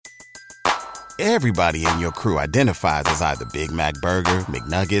Everybody in your crew identifies as either Big Mac Burger,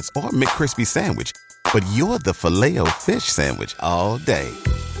 McNuggets, or McCrispy Sandwich. But you're the Filet-O-Fish Sandwich all day.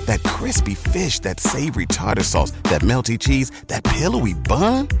 That crispy fish, that savory tartar sauce, that melty cheese, that pillowy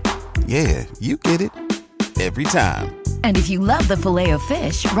bun. Yeah, you get it. Every time. And if you love the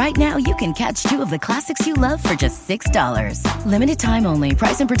Filet-O-Fish, right now you can catch two of the classics you love for just $6. Limited time only.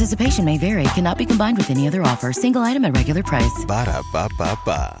 Price and participation may vary. Cannot be combined with any other offer. Single item at regular price.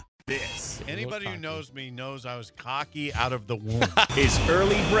 Ba-da-ba-ba-ba. Anybody who knows me knows I was cocky out of the womb. Is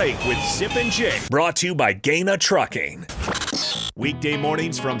Early Break with Sip and Jake. Brought to you by Gaina Trucking. Weekday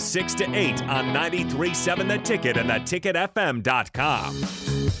mornings from 6 to 8 on 93.7 The Ticket and theticketfm.com.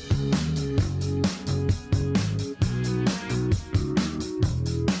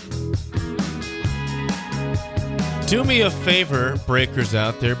 Do me a favor, breakers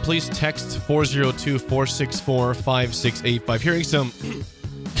out there. Please text 402-464-5685. Hearing some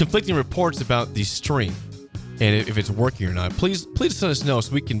conflicting reports about the stream and if it's working or not. Please let us know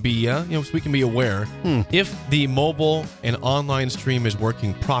so we can be so we can be aware if the mobile and online stream is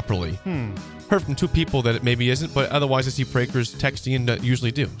working properly. Heard from two people that it maybe isn't, but otherwise I see breakers texting in that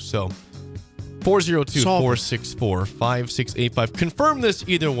usually do. So 402-464-5685. Confirm this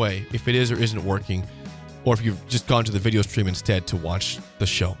either way if it is or isn't working, or if you've just gone to the video stream instead to watch the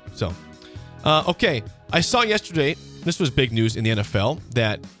show. So, okay. I saw yesterday, this was big news in the NFL,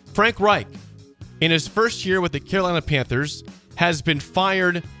 that Frank Reich, in his first year with the Carolina Panthers, has been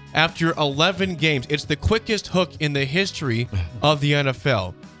fired after 11 games. It's the quickest hook in the history of the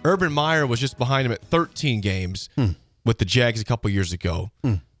NFL. Urban Meyer was just behind him at 13 games with the Jags a couple years ago.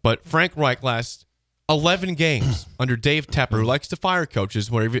 But Frank Reich lasts 11 games under Dave Tepper, who likes to fire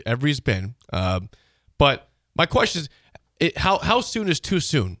coaches wherever he's been. But my question is, how soon is too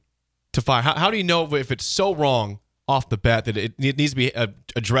soon to fire? How do you know if it's so wrong off the bat that it needs to be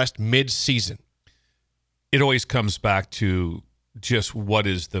addressed mid-season? It always comes back to just what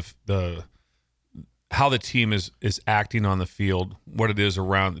is the how the team is acting on the field, what it is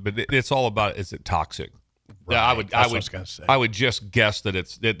around. But it's all about, is it toxic? Right. I would just guess that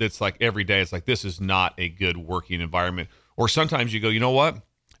it's like every day. It's like, this is not a good working environment. Or sometimes you go, you know what?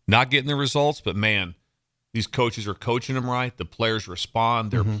 Not getting the results, but man, these coaches are coaching them right. The players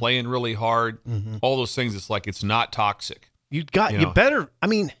respond. They're playing really hard. All those things. It's like, it's not toxic. You better. I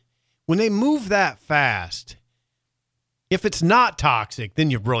mean, when they move that fast, if it's not toxic, then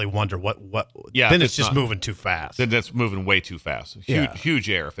you really wonder what. Yeah. Then it's just moving too fast. Then that's moving way too fast. Huge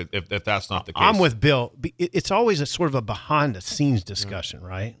error if that's not the case. I'm with Bill. It's always a sort of a behind the scenes discussion,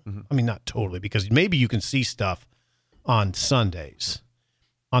 right? I mean, not totally, because maybe you can see stuff on Sundays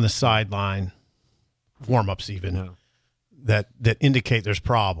on the sideline, warm-ups even, that indicate there's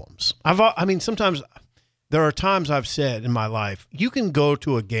problems. Sometimes there are times I've said in my life, you can go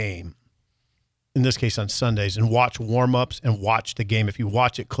to a game, in this case on Sundays, and watch warm-ups and watch the game. If you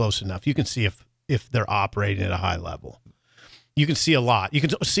watch it close enough, you can see if they're operating at a high level. You can see a lot. You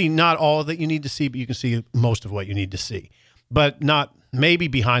can see not all that you need to see, but you can see most of what you need to see. But not, maybe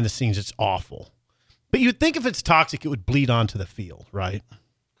behind the scenes it's awful. But you'd think if it's toxic, it would bleed onto the field, right?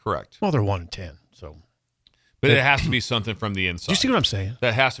 Correct. Well, they're 1-10, so. But it has to be something from the inside. Do you see what I'm saying?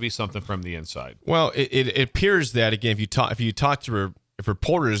 That has to be something from the inside. Well, it appears that, again, if you talk to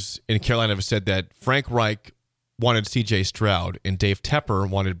reporters in Carolina have said that Frank Reich wanted C.J. Stroud and Dave Tepper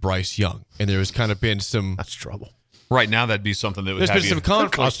wanted Bryce Young, and there has kind of been some. That's trouble. Right now, that'd be something that would There's been some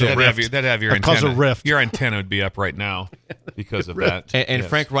conflict. That'd have your antenna. Cause a rift. Your antenna would be up right now because of that. And yes.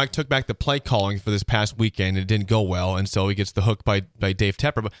 Frank Reich took back the play calling for this past weekend. It didn't go well, and so he gets the hook by Dave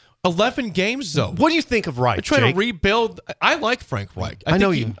Tepper. But 11 games, though. What do you think of Reich? They're trying to rebuild. I like Frank Reich. I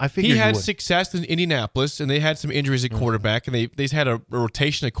figured he had would. Success in Indianapolis, and they had some injuries at quarterback, and they had a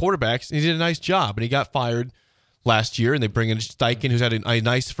rotation of quarterbacks, and he did a nice job. And he got fired last year, and they bring in Steichen, who's had a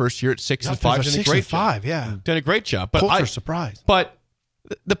nice first year at 6-5. Did a great job. Yeah, done a great job. But Colts are surprised. But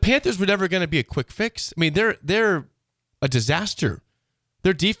the Panthers were never going to be a quick fix. I mean, they're a disaster.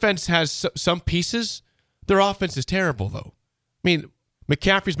 Their defense has some pieces. Their offense is terrible, though. I mean,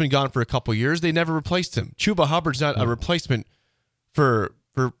 McCaffrey's been gone for a couple years. They never replaced him. Chuba Hubbard's not a replacement for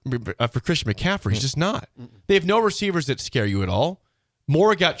Christian McCaffrey. He's just not. They have no receivers that scare you at all.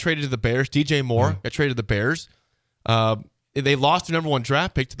 Moore got traded to the Bears. DJ Moore got traded to the Bears. They lost their number one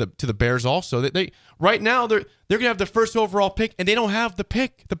draft pick to the Bears also. They right now they're going to have the first overall pick, and they don't have the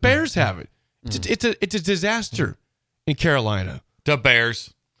pick. The Bears have it. It's a disaster in Carolina. The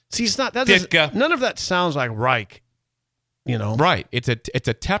Bears. See, it's not that. None of that sounds like Reich. You know, right? It's a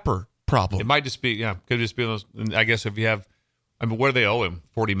Tepper problem. It might just be could just be those. I guess if you have, what do they owe him?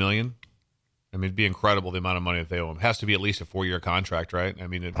 $40 million. I mean, it'd be incredible the amount of money that they owe him. It has to be at least a 4-year contract, right? I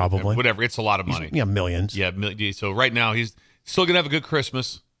mean, Probably. Whatever. It's a lot of money. Yeah, millions. Yeah. So right now, he's still going to have a good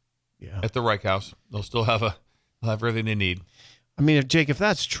Christmas at the Reich House. They'll still have everything they need. I mean, if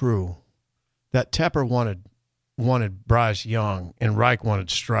that's true, that Tepper wanted Bryce Young and Reich wanted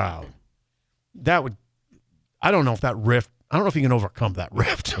Stroud, that would, I don't know if that rift, I don't know if you can overcome that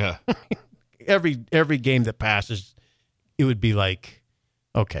rift. Yeah. every game that passes, it would be like,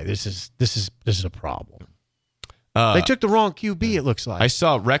 okay, this is a problem. They took the wrong QB, it looks like. I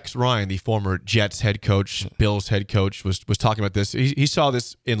saw Rex Ryan, the former Jets head coach, Bills head coach, was talking about this. He saw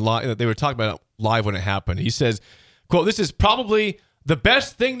this in live. They were talking about it live when it happened. He says, quote, "This is probably the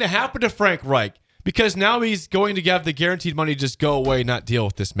best thing to happen to Frank Reich because now he's going to have the guaranteed money just go away, not deal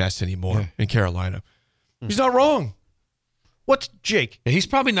with this mess anymore in Carolina." He's not wrong. What's Jake? He's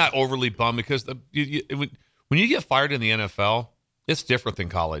probably not overly bummed because when you get fired in the NFL, it's different than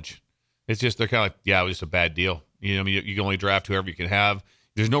college. It's just they're kind of like, yeah, it was just a bad deal. You know, you can only draft whoever you can have.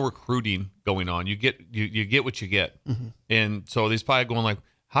 There's no recruiting going on. You get what you get, and so he's probably going like,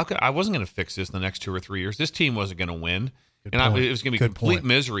 how could I wasn't going to fix this in the next 2 or 3 years. This team wasn't going to win, it was going to be complete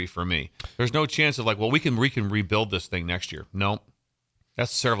misery for me. There's no chance of like, well, we can rebuild this thing next year. No,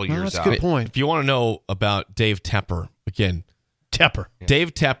 that's several years out. That's a good point. If you want to know about Dave Tepper, again,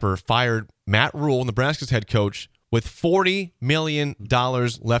 Dave Tepper fired Matt Rule, Nebraska's head coach, with $40 million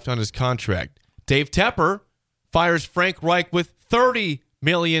left on his contract. Dave Tepper fires Frank Reich with $30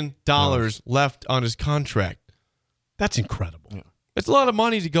 million left on his contract. That's incredible. Yeah. It's a lot of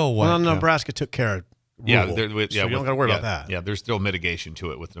money to go away. Well, Nebraska took care of Rule, so you don't got to worry about that. Yeah, there's still mitigation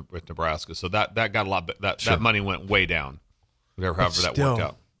to it with Nebraska. So that got a lot. That money went way down. However that worked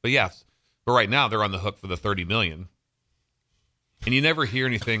out. But right now they're on the hook for the $30 million. And you never hear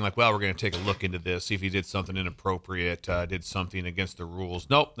anything like, well, we're going to take a look into this, see if he did something inappropriate, did something against the rules.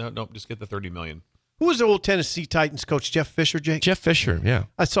 Nope, just get the $30 million. Who was the old Tennessee Titans coach, Jeff Fisher, Jake? Jeff Fisher, yeah.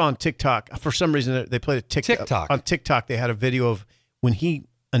 I saw on TikTok, for some reason, they played a TikTok. On TikTok, they had a video of when he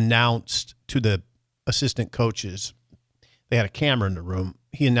announced to the assistant coaches, they had a camera in the room,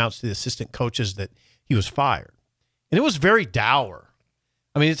 he announced to the assistant coaches that he was fired. And it was very dour.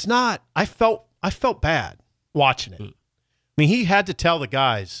 I mean, it's not, I felt bad watching it. I mean, he had to tell the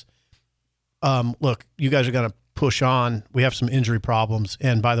guys, look, you guys are going to push on. We have some injury problems.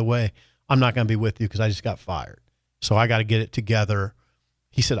 And by the way, I'm not going to be with you because I just got fired. So I got to get it together.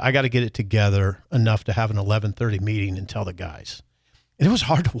 He said, I got to get it together enough to have an 11:30 meeting and tell the guys. And it was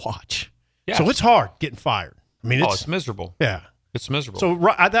hard to watch. Yeah. So it's hard getting fired. I mean, it's miserable. Yeah. It's miserable.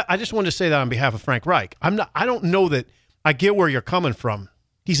 So I just wanted to say that on behalf of Frank Reich. I don't know that I get where you're coming from.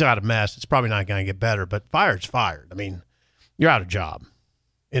 He's got a mess. It's probably not going to get better, but fired's fired. I mean, you're out of job.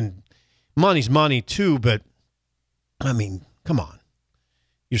 And money's money too, but I mean, come on.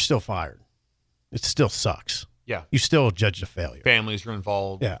 You're still fired. It still sucks. Yeah. You still judged a failure. Families are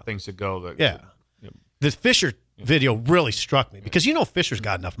involved. Yeah. Things that go. The Fisher video really struck me because Fisher's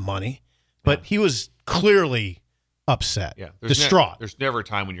got enough money, but he was clearly upset, distraught. There's never a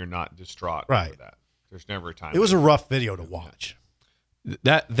time when you're not distraught over that. There's never a time. It was a rough video to watch.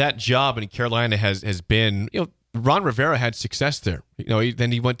 That job in Carolina has been, Ron Rivera had success there.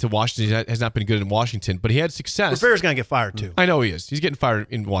 Then he went to Washington. He has not been good in Washington, but he had success. Rivera's going to get fired too. I know he is. He's getting fired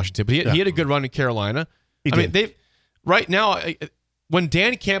in Washington, but he had a good run in Carolina. I mean, right now, when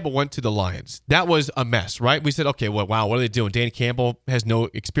Dan Campbell went to the Lions, that was a mess, right? We said, okay, well, wow, what are they doing? Dan Campbell has no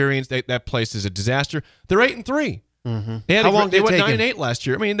experience. That place is a disaster. They're 8-3. Mm-hmm. They went 9-8 last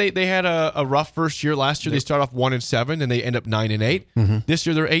year. I mean, they had a rough first year last year. They start off 1-7, and they end up 9-8. Mm-hmm. This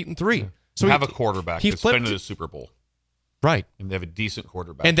year they're 8-3. So have a quarterback that's been to the Super Bowl, right? And they have a decent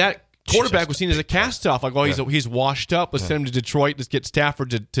quarterback. And that quarterback was seen as a cast-off. Like, he's washed up. Let's send him to Detroit. Let's get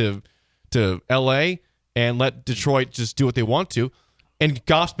Stafford to L.A. and let Detroit just do what they want to. And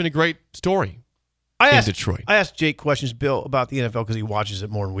Goff's been a great story in Detroit. I asked Jake questions, Bill, about the NFL because he watches it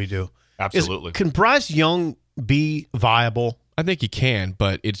more than we do. Absolutely. Can Bryce Young be viable? I think he can,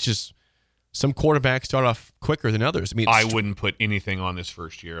 but it's just some quarterbacks start off quicker than others. I mean, I wouldn't put anything on this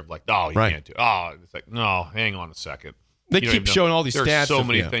first year of like, you can't do. Oh, it's like, no, hang on a second. They keep showing all these stats. There's so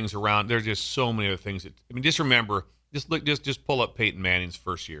many things around. There's just so many other things. Just remember, just pull up Peyton Manning's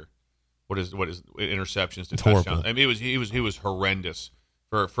first year. What is interceptions to touchdowns? Horrible. I mean, he was horrendous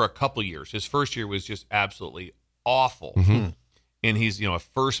for a couple of years. His first year was just absolutely awful, and he's a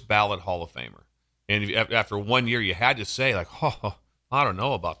first ballot Hall of Famer. And after 1 year, you had to say like, I don't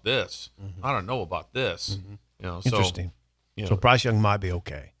know about this. I don't know about this. Interesting. So Bryce Young might be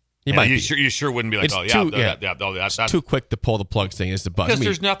okay. You sure wouldn't be like, that's too quick to pull the plug saying it's the bust. Because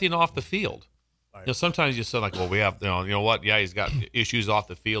there's nothing off the field. fired. You know, sometimes you say like, well, we have, you know what? Yeah, he's got issues off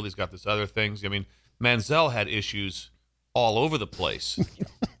the field. He's got this other things. I mean, Manziel had issues all over the place.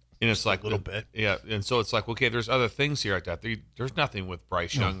 And it's like a little bit. Yeah. And so it's like, okay, there's other things here like that. There's nothing with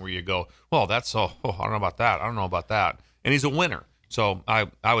Bryce Young where you go, well, that's I don't know about that. I don't know about that. And he's a winner. So I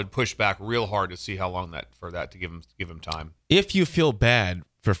would push back real hard to see how long to give him time. If you feel bad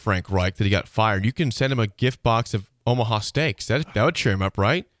for Frank Reich that he got fired, you can send him a gift box of Omaha steaks. That would cheer him up,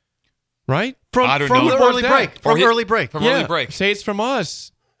 right? Right? From the early break. From early break. Early break. Say it's from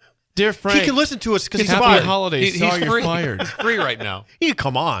us. Dear Frank. He can listen to us because he's Happy fired. holidays. Sorry He's you're free. fired. He's free right now. You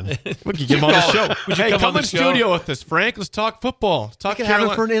come on. We can get him on the show. Hey, come come on the in show? studio with us, Frank. Let's talk football. Let's talk can have him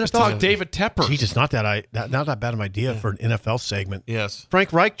Carolina. for an Let's NFL. talk David Tepper. Jesus, not that bad of an idea for an NFL segment. Yes.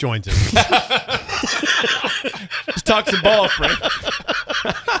 Frank Reich joins us. Let's talk some ball, Frank.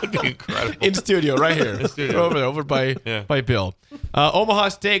 That'd be incredible. In studio, right here. studio. Over by Bill. Omaha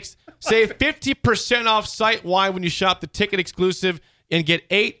Steaks. Save 50% off site-wide when you shop the ticket exclusive and get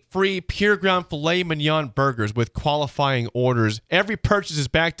 8 free Pure Ground Filet Mignon burgers with qualifying orders. Every purchase is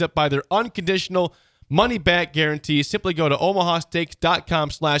backed up by their unconditional money-back guarantee. Simply go to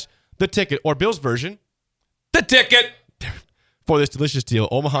omahasteaks.com/theticket or Bill's version, The ticket. for this delicious deal.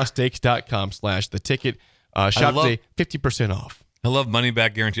 omahasteaks.com/theticket. Shop today, 50% off. I love money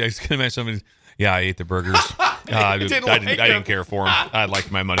back guarantee. I just can imagine somebody. Yeah, I ate the burgers. I didn't care for them. I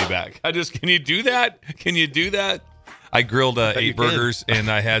liked my money back. Can you do that? Can you do that? I grilled 8 burgers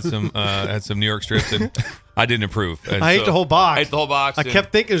and I had some New York strips and I didn't approve. And I ate the whole box. I ate the whole box. I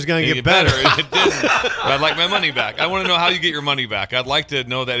kept thinking it was going to get better. It didn't. But I'd like my money back. I want to know how you get your money back. I'd like to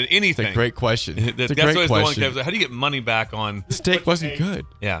know that anything. It's a great question. That's great always question. the one. How do you get money back on? The steak wasn't good.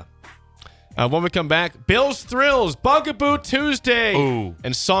 Yeah. When we come back, Bill's Thrills, Bugaboo Tuesday, Ooh.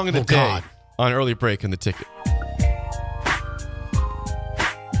 and Song of the Day God. on Early Break in the Ticket.